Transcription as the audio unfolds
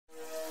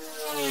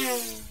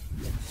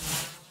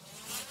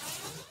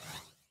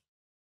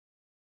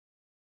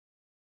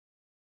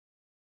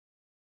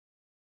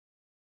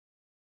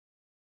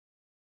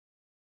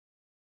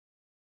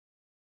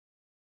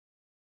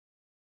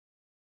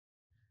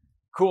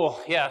Cool.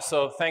 Yeah.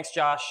 So thanks,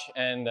 Josh,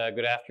 and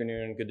good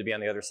afternoon. Good to be on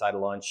the other side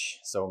of lunch,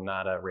 so I'm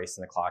not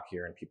racing the clock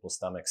here in people's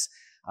stomachs.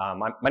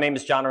 My name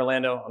is John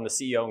Orlando. I'm the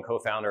CEO and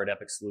co-founder at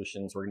Epiq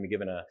Solutions. We're going to be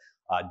giving a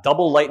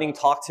double lightning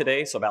talk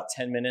today, so about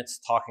 10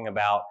 minutes, talking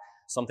about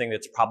something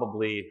that's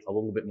probably a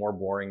little bit more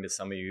boring to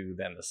some of you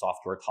than the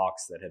software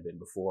talks that have been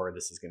before.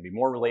 This is going to be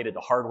more related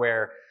to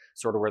hardware,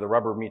 sort of where the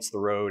rubber meets the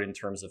road in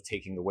terms of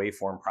taking the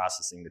waveform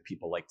processing that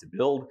people like to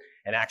build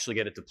and actually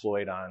get it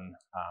deployed on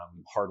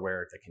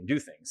hardware that can do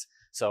things.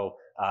 So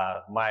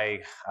my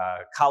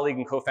colleague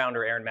and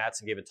co-founder Aaron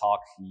Mattson gave a talk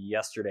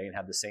yesterday and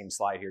had the same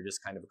slide here,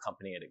 just kind of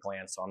accompany at a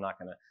glance. So I'm not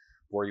going to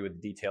bore you with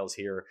the details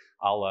here.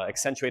 I'll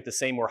accentuate the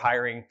same we're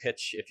hiring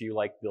pitch if you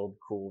like build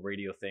cool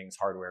radio things,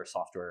 hardware,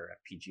 software,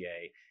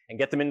 FPGA, and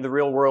get them into the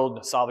real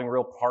world, solving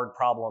real hard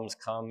problems.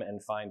 Come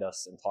and find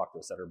us and talk to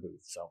us at our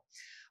booth. So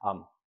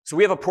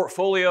we have a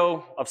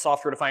portfolio of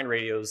software-defined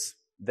radios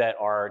that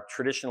are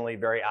traditionally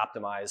very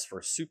optimized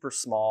for super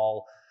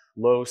small,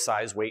 low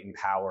size, weight, and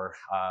power.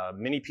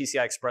 Mini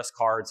PCI Express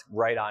cards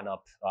right on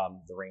up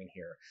the range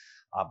here.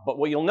 But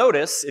what you'll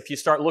notice if you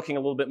start looking a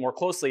little bit more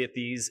closely at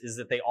these is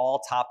that they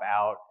all top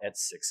out at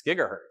 6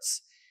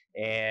 gigahertz.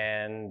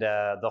 And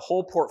the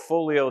whole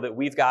portfolio that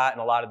we've got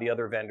and a lot of the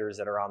other vendors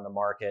that are on the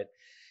market,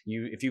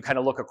 if you kind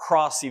of look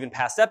across even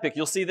past Epiq,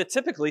 you'll see that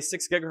typically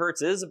 6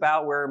 gigahertz is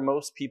about where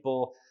most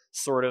people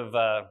sort of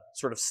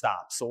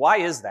stop. So why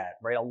is that,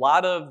 right? A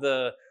lot of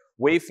the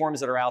waveforms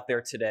that are out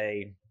there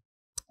today,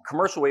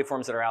 commercial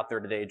waveforms that are out there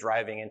today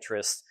driving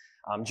interest,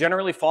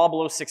 generally fall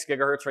below 6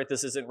 gigahertz, right?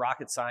 This isn't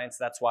rocket science.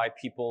 That's why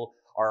people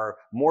are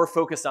more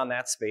focused on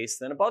that space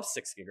than above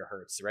 6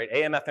 gigahertz, right?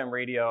 AM, FM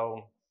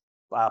radio,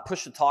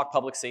 push-to-talk,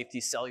 public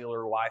safety,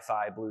 cellular,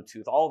 Wi-Fi,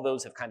 Bluetooth, all of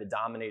those have kind of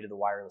dominated the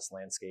wireless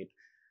landscape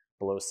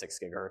below 6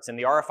 gigahertz. And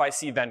the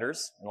RFIC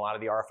vendors and a lot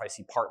of the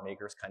RFIC part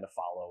makers kind of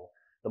follow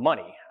the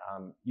money.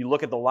 You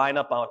look at the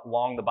lineup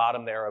along the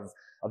bottom there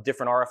of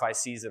different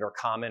RFICs that are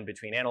common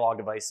between analog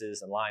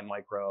devices and Line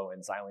Micro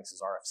and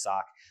Xilinx's RF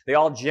SOC. They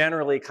all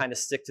generally kind of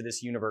stick to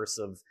this universe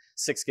of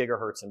 6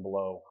 gigahertz and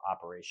below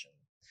operation.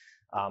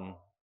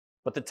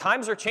 But the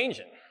times are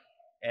changing,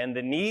 and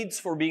the needs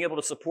for being able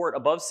to support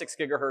above 6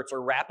 gigahertz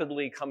are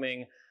rapidly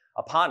coming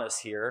upon us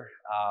here,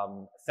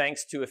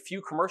 thanks to a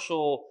few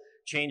commercial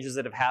changes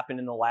that have happened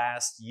in the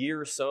last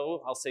year or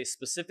so. I'll say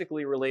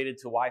specifically related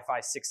to Wi-Fi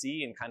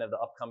 6E and kind of the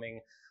upcoming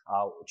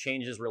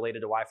changes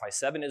related to Wi-Fi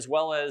 7, as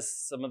well as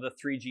some of the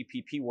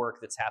 3GPP work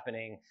that's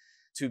happening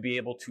to be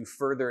able to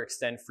further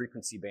extend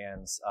frequency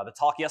bands. The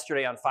talk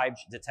yesterday on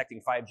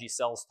detecting 5G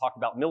cells talked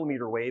about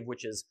millimeter wave,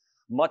 which is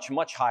much,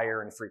 much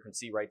higher in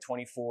frequency, right?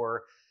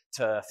 24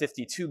 to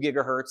 52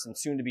 gigahertz and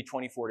soon to be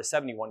 24 to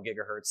 71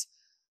 gigahertz.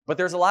 But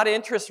there's a lot of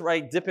interest,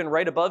 right, dipping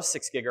right above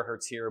 6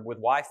 gigahertz here with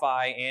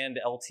Wi-Fi and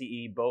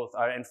LTE both,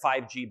 and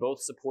 5G both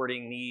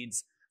supporting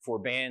needs for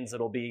bands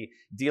that'll be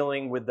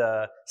dealing with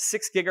the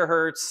 6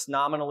 gigahertz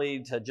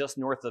nominally to just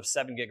north of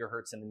 7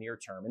 gigahertz in the near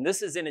term. And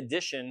this is in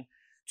addition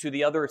to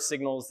the other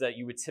signals that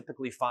you would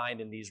typically find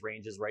in these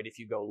ranges, right? If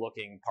you go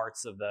looking,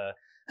 parts of the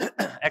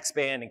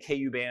X-band and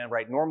KU band,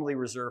 right, normally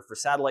reserved for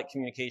satellite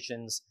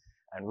communications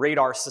and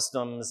radar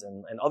systems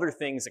and other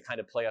things that kind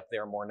of play up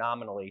there more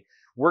nominally.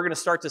 We're going to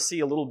start to see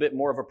a little bit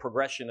more of a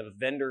progression of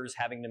vendors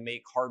having to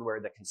make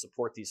hardware that can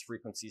support these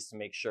frequencies to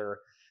make sure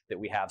that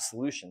we have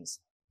solutions.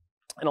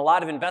 And a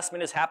lot of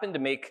investment has happened to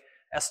make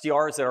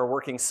SDRs that are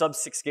working sub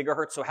 6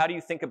 gigahertz. So how do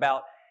you think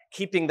about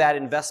keeping that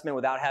investment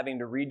without having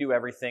to redo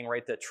everything,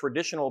 right? The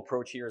traditional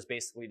approach here is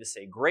basically to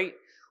say, great,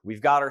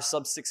 we've got our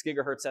sub 6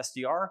 gigahertz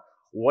SDR.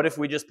 What if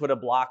we just put a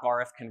block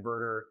RF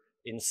converter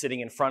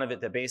sitting in front of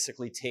it that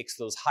basically takes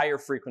those higher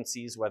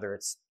frequencies, whether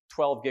it's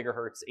 12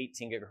 gigahertz,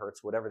 18 gigahertz,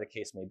 whatever the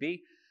case may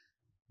be,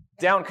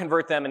 down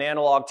convert them in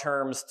analog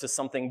terms to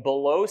something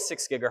below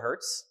 6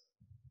 gigahertz.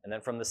 And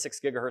then from the 6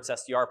 gigahertz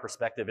SDR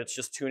perspective, it's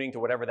just tuning to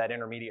whatever that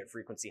intermediate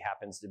frequency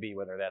happens to be,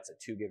 whether that's at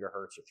 2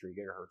 gigahertz or 3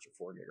 gigahertz or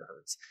 4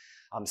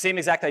 gigahertz. Same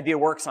exact idea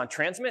works on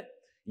transmit.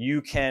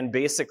 You can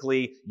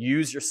basically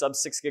use your sub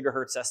 6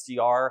 gigahertz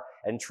SDR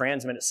and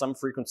transmit at some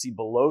frequency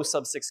below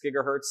sub 6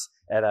 gigahertz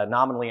at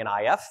nominally an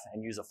IF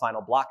and use a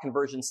final block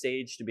conversion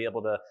stage to be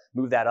able to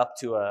move that up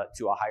to a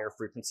higher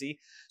frequency.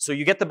 So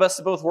you get the best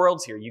of both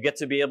worlds here. You get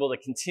to be able to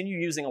continue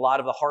using a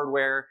lot of the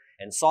hardware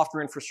and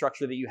software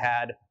infrastructure that you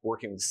had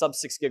working with sub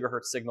 6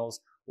 gigahertz signals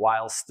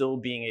while still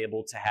being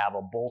able to have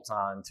a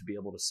bolt-on to be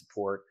able to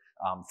support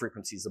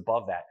frequencies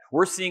above that.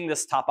 We're seeing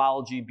this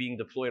topology being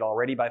deployed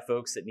already by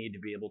folks that need to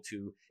be able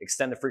to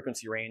extend the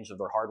frequency range of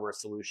their hardware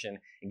solution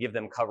and give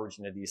them coverage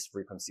into these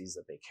frequencies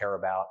that they care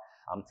about.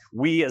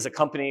 We as a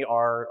company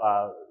are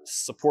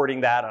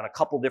supporting that on a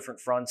couple different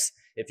fronts.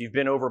 If you've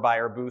been over by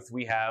our booth,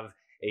 we have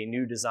a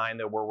new design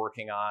that we're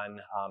working on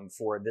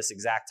for this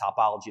exact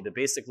topology that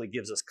basically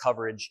gives us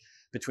coverage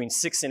between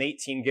 6 and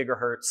 18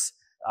 gigahertz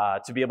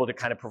to be able to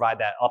kind of provide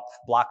that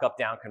block up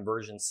down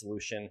conversion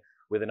solution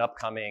with an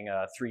upcoming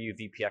 3U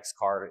VPX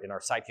card in our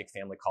Sidekick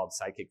family called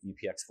Sidekick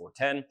VPX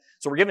 410.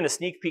 So we're giving a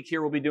sneak peek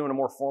here. We'll be doing a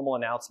more formal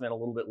announcement a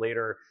little bit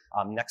later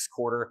next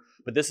quarter.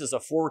 But this is a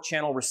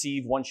 4-channel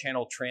receive,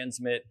 1-channel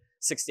transmit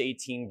 6 to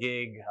 18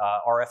 gig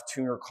RF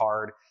tuner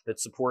card that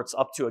supports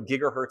up to 1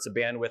 gigahertz of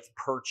bandwidth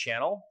per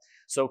channel.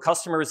 So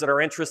customers that are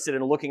interested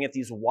in looking at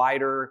these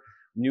wider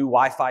new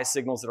Wi-Fi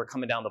signals that are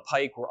coming down the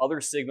pike, or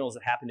other signals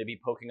that happen to be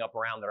poking up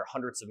around that are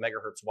hundreds of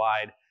megahertz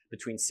wide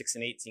between 6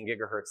 and 18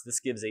 gigahertz, this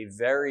gives a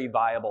very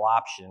viable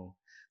option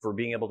for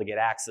being able to get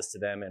access to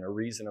them in a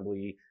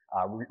reasonably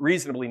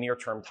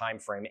near-term time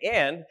frame.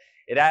 And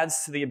it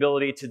adds to the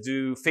ability to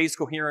do phase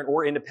coherent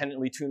or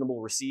independently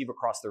tunable receive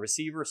across the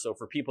receiver. So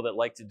for people that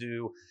like to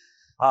do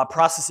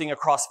processing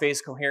across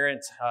phase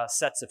coherent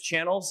sets of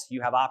channels,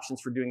 you have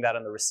options for doing that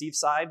on the receive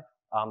side.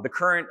 The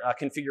current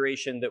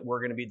configuration that we're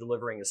going to be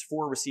delivering is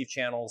 4 receive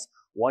channels,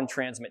 1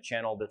 transmit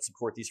channel that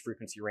support these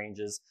frequency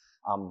ranges.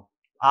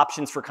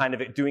 Options for kind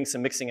of doing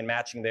some mixing and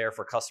matching there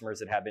for customers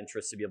that have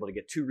interest to be able to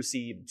get 2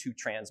 receive, 2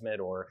 transmit,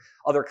 or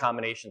other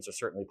combinations are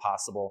certainly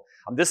possible.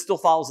 This still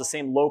follows the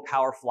same low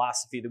power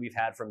philosophy that we've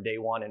had from day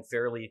one, and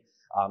fairly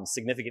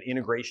significant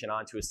integration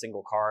onto a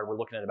single card. We're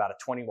looking at about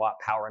a 20-watt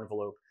power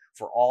envelope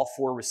for all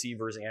 4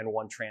 receivers and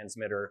 1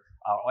 transmitter,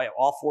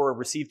 all 4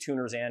 receive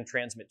tuners and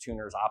transmit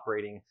tuners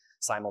operating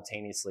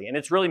simultaneously. And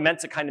it's really meant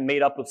to kind of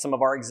mate up with some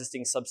of our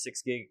existing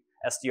sub-6 gig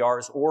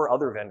SDRs or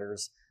other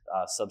vendors'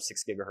 sub-6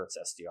 gigahertz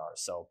SDRs.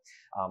 So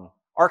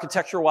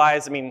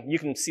architecture-wise, I mean, you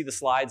can see the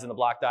slides in the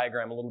block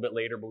diagram a little bit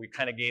later, but we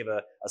kind of gave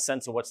a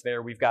sense of what's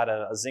there. We've got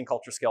a Zinc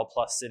UltraScale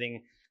Plus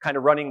sitting, kind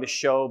of running the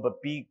show, but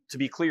to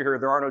be clear here,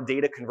 there are no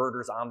data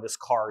converters on this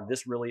card.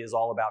 This really is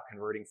all about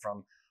converting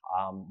from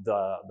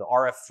the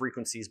RF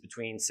frequencies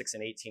between 6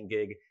 and 18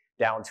 gig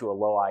down to a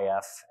low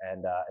IF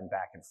and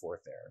back and forth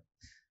there.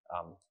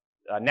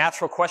 A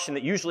natural question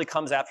that usually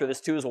comes after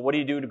this too is, well, what do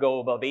you do to go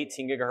above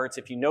 18 gigahertz?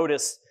 If you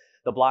notice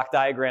the block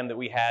diagram that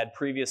we had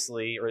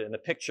previously, or in the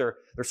picture,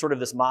 there's sort of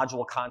this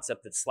module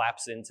concept that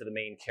slaps into the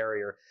main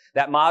carrier.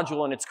 That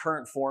module in its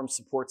current form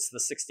supports the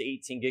 6 to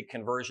 18 gig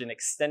conversion,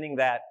 extending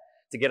that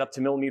to get up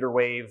to millimeter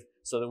wave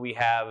so that we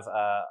have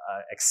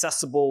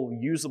accessible,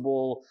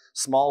 usable,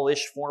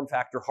 smallish form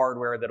factor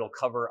hardware that'll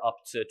cover up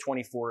to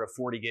 24 to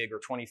 40 gig, or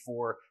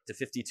 24 to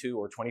 52,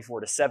 or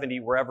 24 to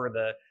 70, wherever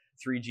the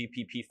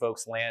 3GPP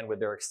folks land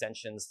with their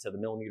extensions to the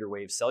millimeter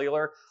wave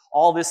cellular.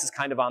 All this is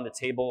kind of on the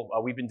table.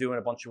 We've been doing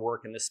a bunch of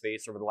work in this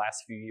space over the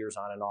last few years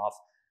on and off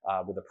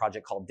with a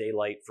project called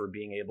Daylight for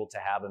being able to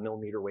have a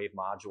millimeter wave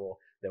module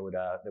that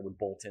would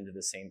bolt into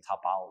the same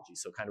topology.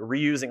 So kind of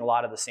reusing a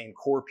lot of the same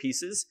core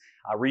pieces,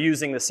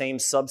 reusing the same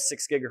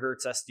sub-6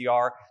 gigahertz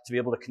SDR to be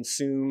able to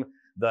consume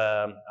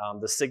the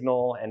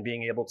signal and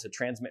being able to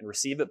transmit and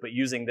receive it, but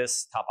using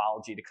this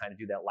topology to kind of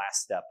do that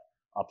last step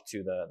up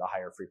to the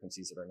higher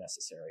frequencies that are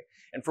necessary.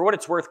 And for what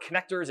it's worth,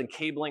 connectors and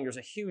cabling, there's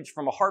a huge,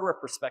 from a hardware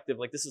perspective,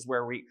 like this is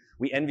where we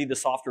envy the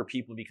software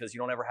people, because you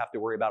don't ever have to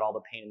worry about all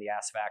the pain in the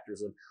ass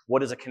factors of what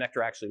does a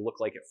connector actually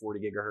look like at 40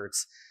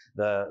 gigahertz.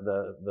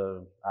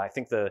 I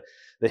think the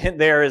hint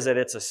there is that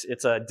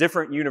it's a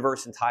different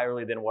universe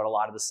entirely than what a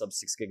lot of the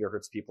sub-6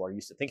 gigahertz people are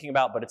used to thinking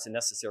about, but it's a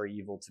necessary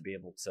evil to be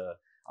able to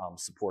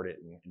support it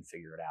and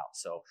figure it out.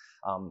 So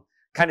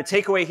kind of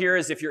takeaway here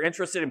is, if you're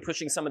interested in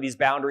pushing some of these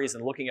boundaries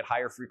and looking at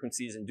higher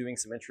frequencies and doing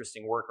some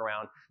interesting work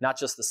around not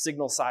just the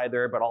signal side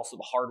there, but also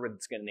the hardware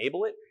that's going to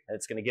enable it, and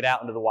it's going to get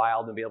out into the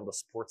wild and be able to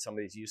support some of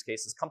these use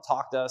cases, come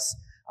talk to us.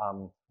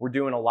 We're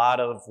doing a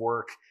lot of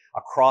work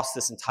across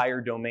this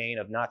entire domain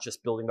of not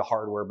just building the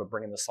hardware, but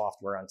bringing the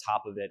software on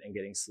top of it and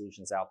getting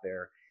solutions out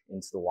there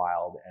into the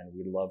wild. And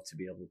we'd love to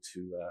be able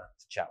to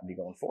chat with you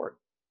going forward.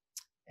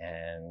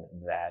 And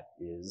that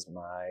is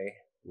my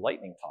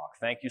lightning talk.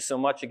 Thank you so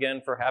much again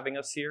for having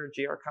us here at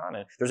GRCon. And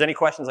if there's any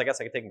questions, I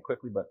guess I could take them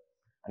quickly, but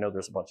I know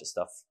there's a bunch of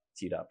stuff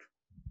teed up.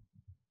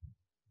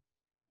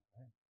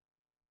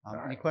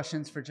 Any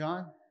questions for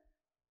John?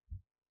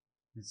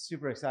 It's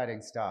super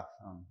exciting stuff.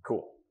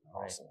 Cool.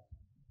 Awesome.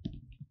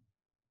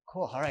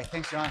 Cool. All right.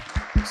 Thanks, John.